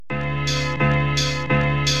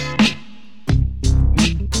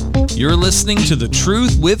You're listening to The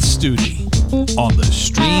Truth with Studi on the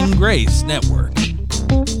Stream Grace Network.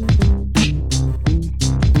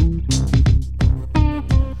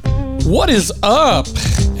 What is up?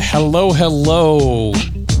 Hello.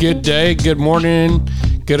 Good day, good morning,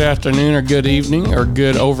 good afternoon, or good evening, or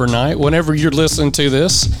good overnight. Whenever you're listening to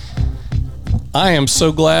this, I am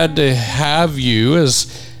so glad to have you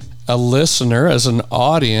as a listener, as an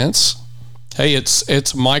audience. Hey,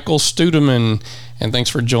 it's Michael Studeman, and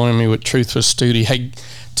thanks for joining me with Truth with Studi. Hey,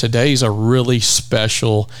 today's a really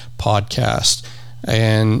special podcast,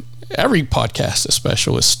 and every podcast is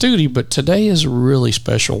special with Studi, but today is really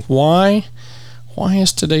special. Why? Why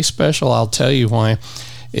is today special? I'll tell you why.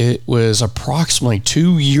 It was approximately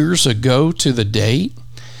 2 years ago to the date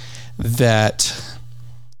that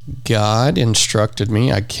God instructed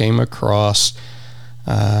me. I came across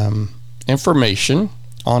information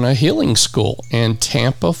on a healing school in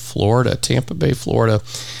Tampa Bay, Florida,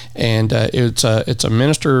 and it's a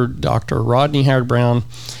minister, Dr. Rodney Howard-Browne,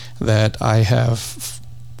 that I have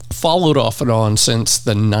followed off and on since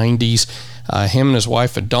the 90s. Him and his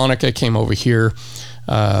wife, Adonica, came over here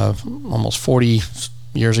almost 40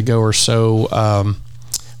 years ago or so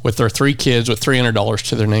with their 3 kids with $300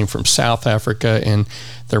 to their name from South Africa, and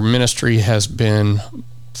their ministry has been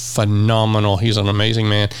phenomenal. He's an amazing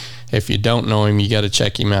man. If you don't know him, you got to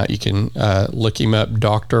check him out. You can look him up,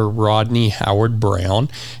 Dr. Rodney Howard-Browne,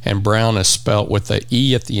 and Brown is spelt with the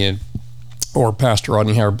E at the end, or Pastor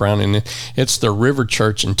Rodney Howard-Browne, and it's the River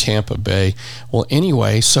Church in Tampa Bay. Well,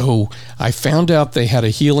 anyway, so I found out they had a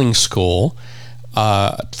healing school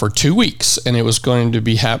for 2 weeks, and it was going to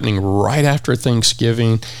be happening right after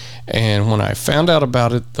Thanksgiving. And when I found out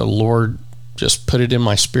about it, the Lord just put it in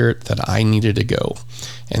my spirit that I needed to go.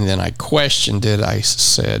 And then I questioned it. I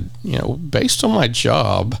said, based on my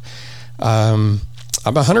job, I'm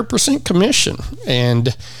 100% commission,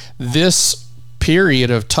 and this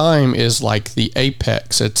period of time is like the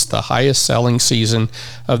apex. It's the highest selling season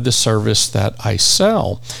of the service that I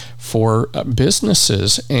sell for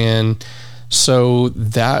businesses. And so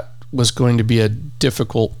that was going to be a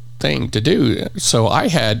difficult thing to do. So I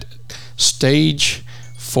had stage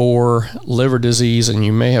 4 liver disease, and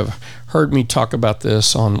you may have heard me talk about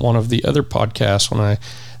this on one of the other podcasts when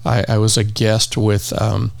I was a guest with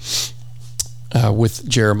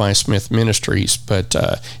Jeremiah Smith Ministries. But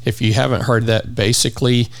if you haven't heard that,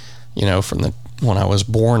 basically, from when I was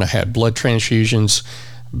born, I had blood transfusions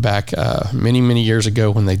back many years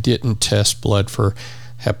ago when they didn't test blood for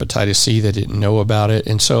hepatitis C. They didn't know about it,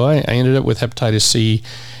 and so I ended up with hepatitis C,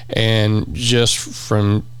 and just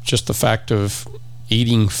the fact of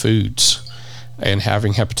eating foods and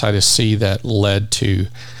having hepatitis C, that led to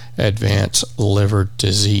advanced liver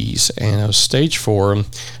disease. And it was stage 4. I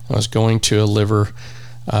was going to a liver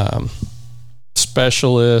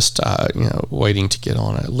specialist, waiting to get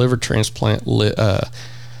on a liver transplant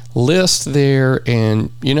list there.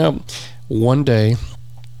 And, one day,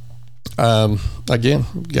 again,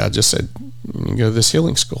 God just said, you go to this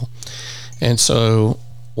healing school. And so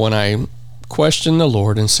when I questioned the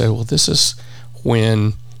Lord and said, well, this is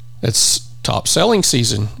when it's top selling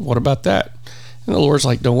season, what about that? And the Lord's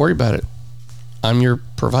like, don't worry about it. I'm your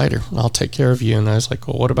provider. I'll take care of you. And I was like,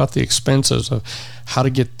 well, what about the expenses of how to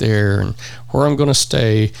get there and where I'm going to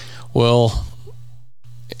stay? Well,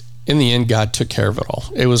 in the end, God took care of it all.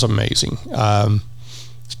 It was amazing.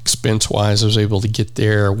 Expense-wise, I was able to get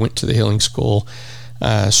there. I went to the healing school,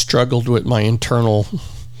 struggled with my internal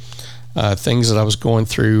things that I was going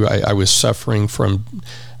through. I was suffering from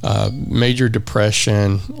major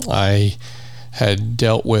depression. I had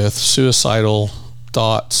dealt with suicidal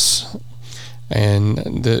thoughts,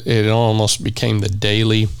 and it almost became the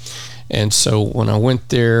daily. And so when I went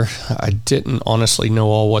there, I didn't honestly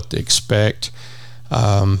know what to expect.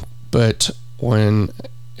 But when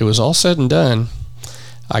it was all said and done,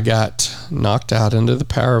 I got knocked out into the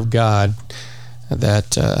power of God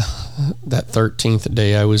that 13th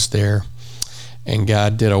day I was there. And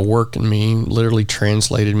God did a work in me, literally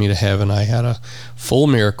translated me to heaven. I had a full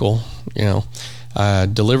miracle,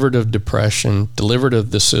 delivered of depression, delivered of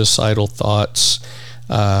the suicidal thoughts,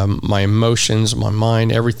 my emotions, my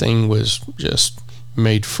mind, everything was just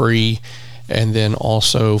made free. And then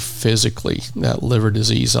also physically, that liver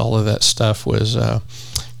disease, all of that stuff was,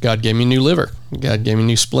 God gave me new liver. God gave me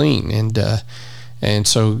new spleen. And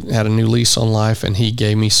so had a new lease on life, and He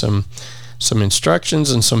gave me some instructions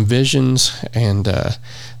and some visions, and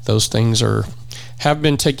those things have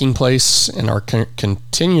been taking place and are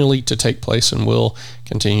continually to take place and will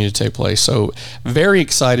continue to take place. So very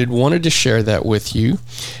excited, wanted to share that with you,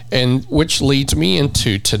 and which leads me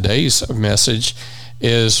into today's message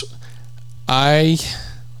is I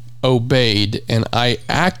obeyed, and I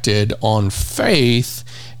acted on faith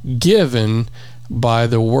given by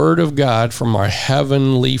the word of God from our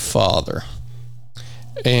Heavenly Father.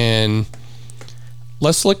 And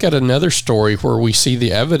let's look at another story where we see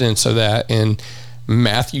the evidence of that in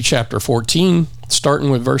Matthew chapter 14,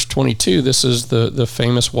 starting with verse 22. This is the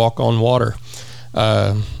famous walk on water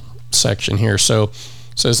section here. So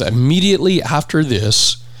it says, immediately after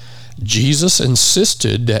this, Jesus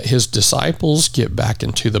insisted that his disciples get back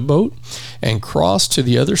into the boat and cross to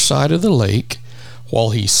the other side of the lake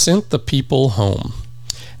while he sent the people home.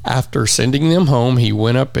 After sending them home, he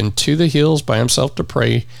went up into the hills by himself to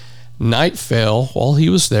pray. Night fell while he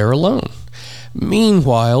was there alone.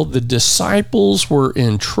 Meanwhile, the disciples were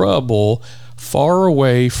in trouble far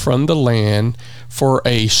away from the land, for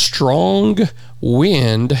a strong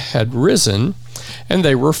wind had risen, and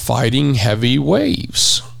they were fighting heavy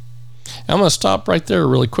waves. I'm going to stop right there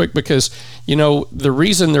really quick because, the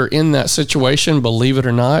reason they're in that situation, believe it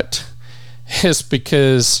or not, is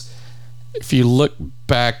because if you look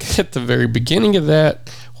back at the very beginning of that,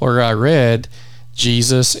 where I read,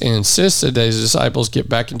 Jesus insisted that his disciples get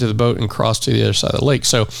back into the boat and cross to the other side of the lake.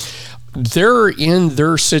 So they're in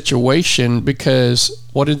their situation because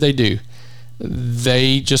what did they do?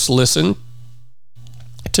 They just listened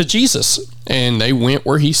to Jesus and they went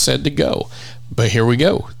where he said to go. But here we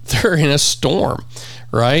go. They're in a storm,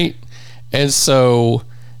 right? And so,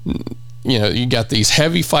 you got these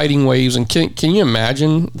heavy fighting waves. And can you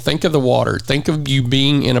imagine? Think of the water. Think of you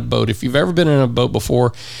being in a boat. If you've ever been in a boat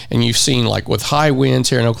before and you've seen, like with high winds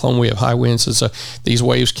here in Oklahoma, we have high winds. And so these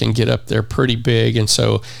waves can get up there pretty big. And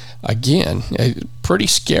so, again, pretty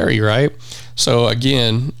scary, right? So,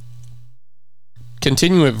 again,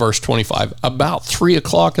 continue at verse 25. About 3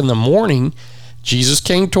 o'clock in the morning, Jesus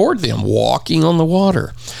came toward them, walking on the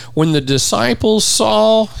water. When the disciples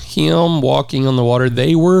saw him walking on the water,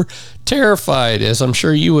 they were terrified, as I'm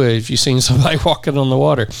sure you would if you've seen somebody walking on the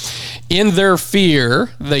water. In their fear,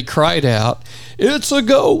 they cried out, "It's a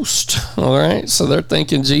ghost!" All right, so they're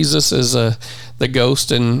thinking Jesus is the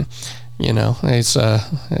ghost, and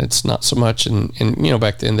it's not so much. And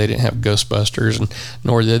back then they didn't have Ghostbusters, and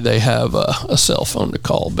nor did they have a cell phone to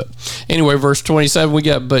call. But anyway, verse 27, we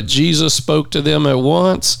got, but Jesus spoke to them at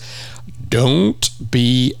once. "Don't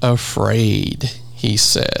be afraid," he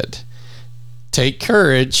said. "Take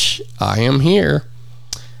courage, I am here."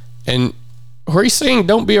 And where he's saying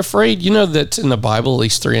don't be afraid, that's in the Bible at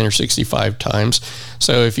least 365 times.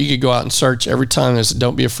 So if you could go out and search every time there's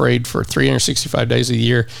don't be afraid for 365 days of the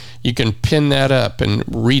year, you can pin that up and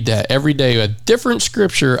read that every day, a different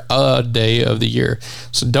scripture a day of the year.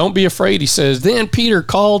 So don't be afraid, he says. Then Peter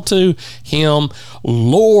called to him,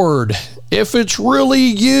 "Lord, if it's really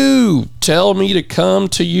you, tell me to come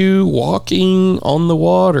to you walking on the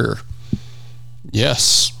water."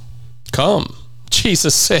 "Yes, come,"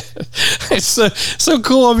 Jesus said. It's so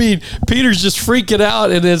cool. I mean, Peter's just freaking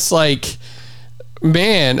out, and it's like,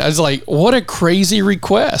 man, I was like, what a crazy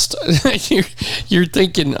request. You're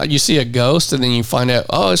thinking you see a ghost, and then you find out,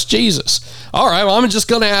 oh, it's Jesus. All right, well, I'm just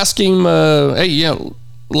going to ask him, hey,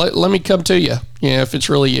 let me come to you, if it's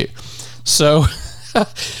really you. So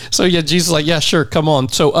Jesus is like, yeah, sure, come on.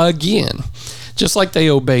 So again, just like they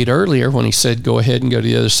obeyed earlier when he said, go ahead and go to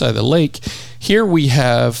the other side of the lake, here we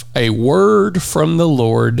have a word from the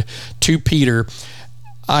Lord to Peter.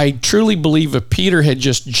 I truly believe if Peter had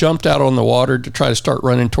just jumped out on the water to try to start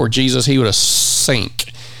running toward Jesus, he would have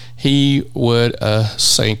sank. He would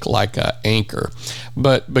sink like an anchor.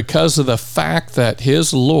 But because of the fact that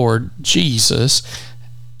his Lord, Jesus,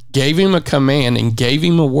 gave him a command and gave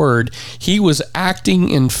him a word, he was acting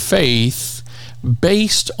in faith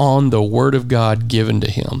based on the word of God given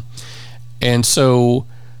to him. And so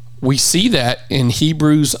we see that in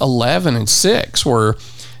Hebrews 11:6, where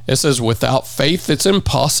it says, without faith it's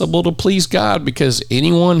impossible to please God, because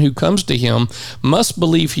anyone who comes to him must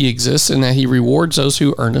believe he exists and that he rewards those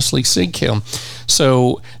who earnestly seek him.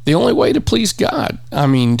 So the only way to please God,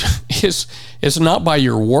 is not by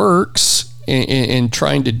your works in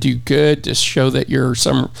trying to do good to show that you're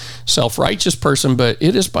some self-righteous person, but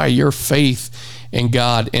it is by your faith in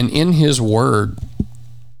God and in his word.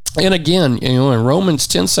 And again, in Romans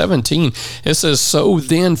 10:17, it says, so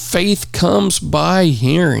then faith comes by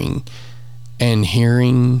hearing, and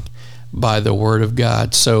hearing by the word of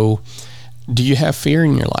God. So do you have fear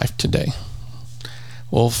in your life today?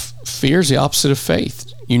 Well, fear is the opposite of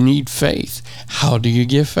faith. You need faith. How do you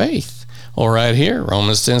give faith? Well, right here,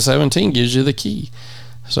 Romans 10:17 gives you the key.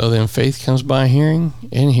 So then faith comes by hearing,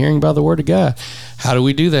 and hearing by the word of God. How do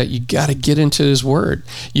we do that? You got to get into his word.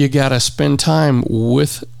 You got to spend time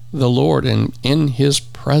with the Lord and in his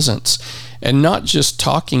presence. and not just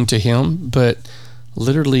talking to him, but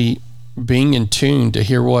literally being in tune to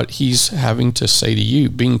hear what he's having to say to you,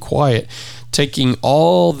 being quiet, taking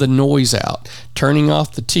all the noise out, turning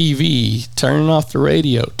off the TV, turning off the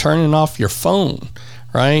radio, turning off your phone,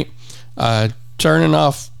 right? Turning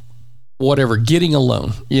off whatever, getting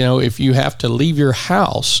alone. You know, if you have to leave your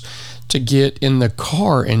house to get in the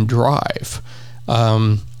car and drive,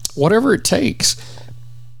 whatever it takes,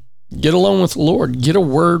 get alone with the Lord, get a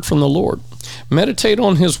word from the Lord, meditate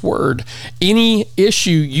on his word. Any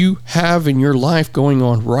issue you have in your life going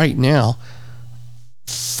on right now,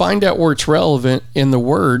 find out where it's relevant in the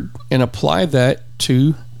word and apply that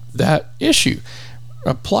to that issue.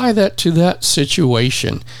 Apply that to that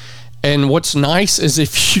situation. And what's nice is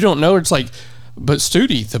if you don't know, it's like, but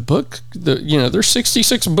Studi, the book, there's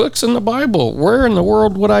 66 books in the Bible. Where in the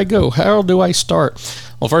world would I go? How do I start?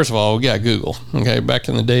 Well, first of all, we got Google. Okay, back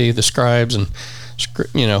in the day, the scribes and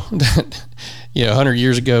 100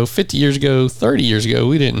 years ago, 50 years ago, 30 years ago,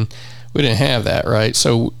 we didn't have that, right?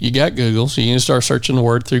 So you got Google, so you can start searching the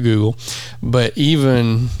word through Google. But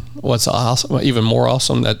even what's awesome, even more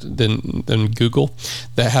awesome than Google,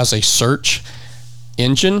 that has a search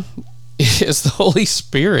engine, is the Holy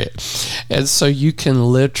Spirit. And so you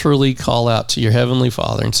can literally call out to your Heavenly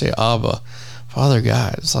Father and say, Abba, Father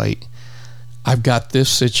God, it's like, I've got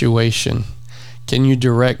this situation. Can you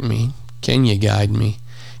direct me? Can you guide me?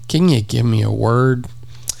 Can you give me a word?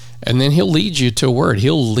 And then he'll lead you to a word.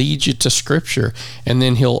 He'll lead you to scripture. And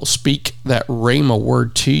then he'll speak that rhema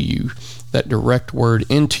word to you, that direct word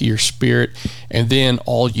into your spirit. And then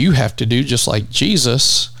all you have to do, just like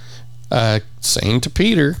Jesus saying to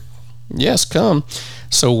Peter, yes, come.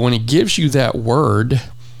 So when he gives you that word,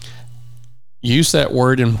 use that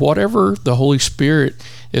word, and whatever the Holy Spirit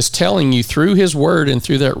is telling you through his word and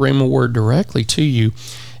through that rhema word directly to you,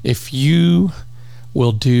 if you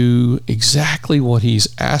will do exactly what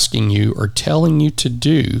he's asking you or telling you to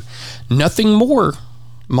do, nothing more,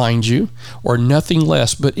 mind you, or nothing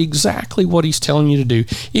less, but exactly what he's telling you to do,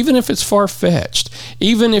 even if it's far-fetched,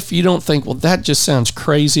 even if you don't think, well, that just sounds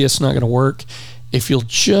crazy, it's not going to work. If you'll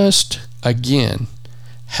just, again,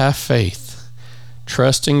 have faith,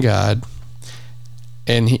 trust in God,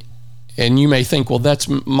 and you may think, well, that's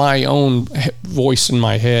my own voice in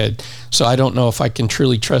my head, so I don't know if I can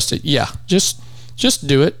truly trust it. Yeah, just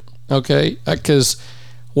do it, okay? Because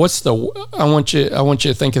I want you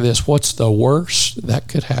to think of this. What's the worst that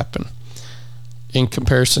could happen in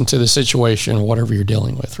comparison to the situation, whatever you're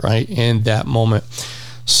dealing with, right, in that moment?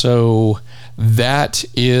 So that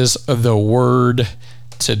is the word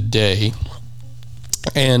today,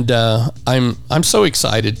 and I'm so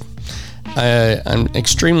excited. I'm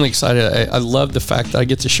extremely excited. I love the fact that I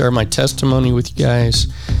get to share my testimony with you guys,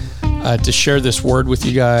 to share this word with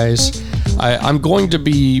you guys. I'm going to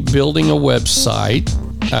be building a website,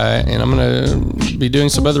 and I'm going to be doing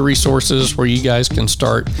some other resources where you guys can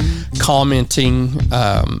start commenting,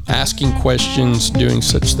 asking questions, doing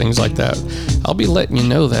such things like that. I'll be letting you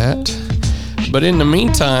know that. But in the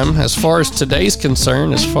meantime, as far as today's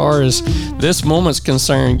concerned, as far as this moment's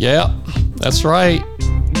concerned, yeah, that's right.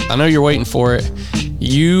 I know you're waiting for it.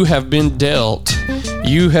 You have been dealt.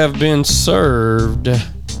 You have been served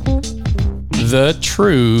the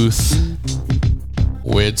truth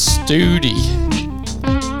with Studi.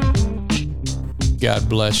 God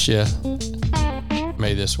bless you.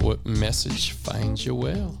 May this message find you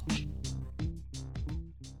well.